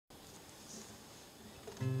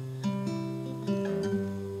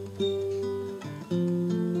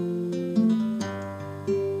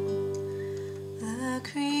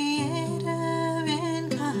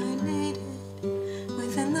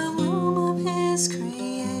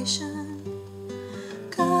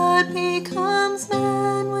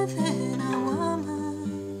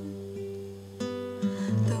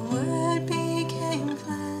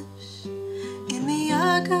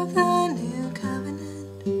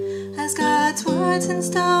wood and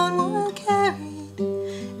stone were carried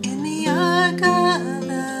in the ark of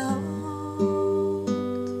the old.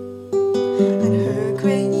 At her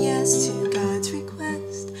great yes to God's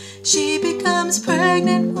request, she becomes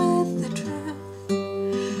pregnant with the truth.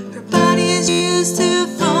 Her body is used to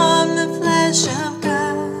form the flesh of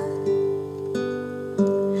God.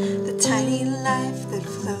 The tiny life that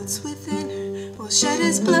floats within her will shed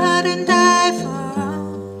his blood and die for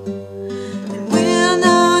all. And we'll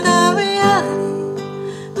know the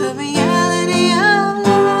reality of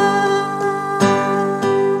love.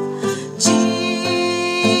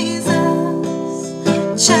 Jesus,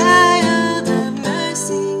 child of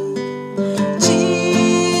mercy.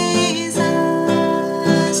 Jesus,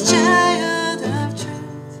 child of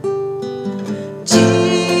truth.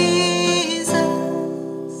 Jesus,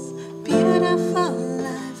 beautiful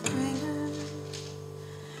life bringer.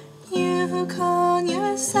 You who called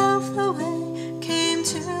yourself the way came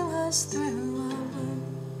to us through a womb.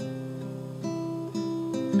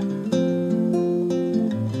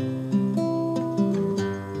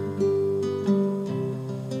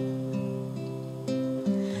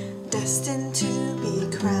 Destined to be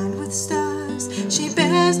crowned with stars, she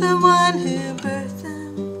bears the one who birthed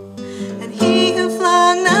them. And he who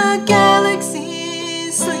flung the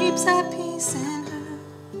galaxies sleeps at peace in her.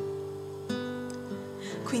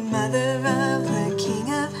 Queen Mother of the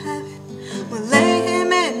King of Heaven will lay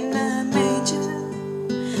him in a manger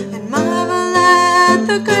and marvel at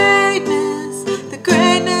the greatness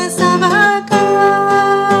of our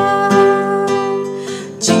God.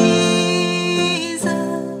 Jesus,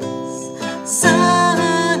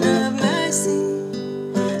 Son of mercy.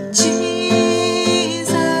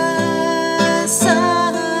 Jesus,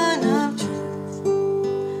 Son of truth.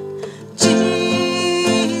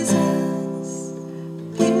 Jesus,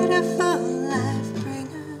 beautiful life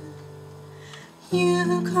bringer. You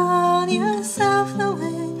who called yourself the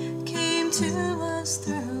way came to us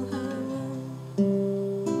through her womb.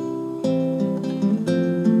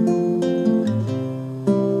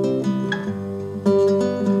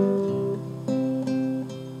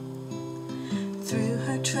 Through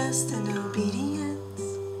her trust and obedience,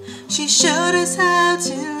 she showed us how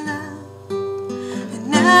to love. And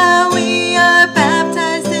now we are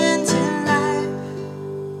baptized into life.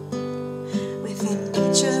 Within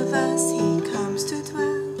each of us he comes to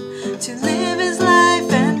dwell, to live his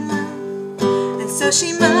life and love. And so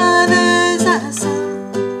she mothers us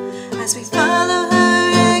all as we follow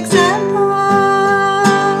her example.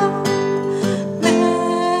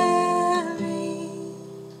 Mary,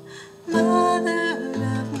 Mother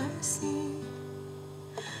of mercy.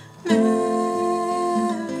 Mary,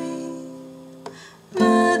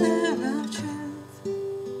 Mother of truth.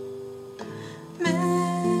 Mary,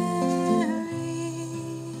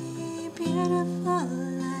 beautiful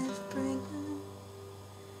life bringer.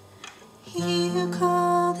 He who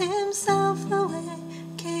called himself the way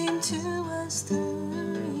came to us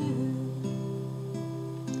through you.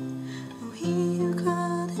 Oh, he who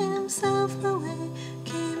called himself the way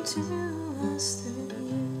came to us through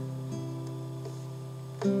you.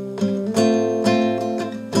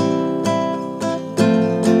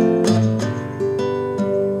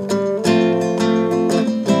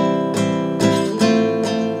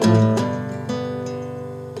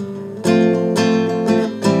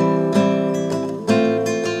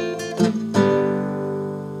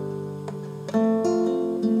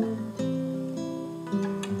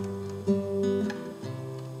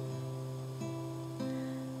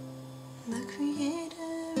 The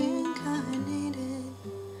Creator incarnated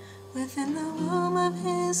within the womb of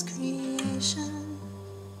his creation.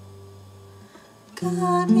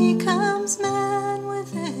 God becomes man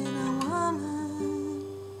within a woman.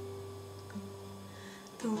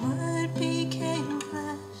 The Word became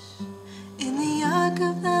flesh in the ark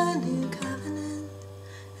of the new covenant,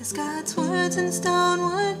 as God's words and stone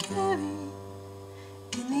were carried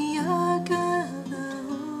in the ark of the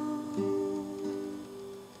old.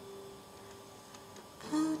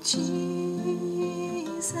 Oh,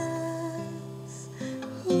 Jesus,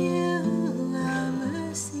 you are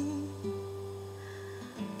mercy.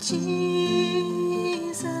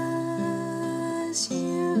 Jesus,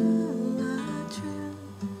 you are truth.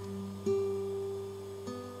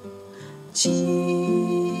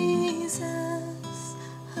 Jesus,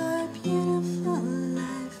 our beautiful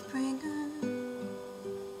life bringer.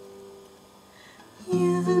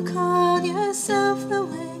 You who called yourself the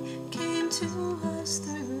way came to us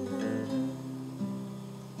through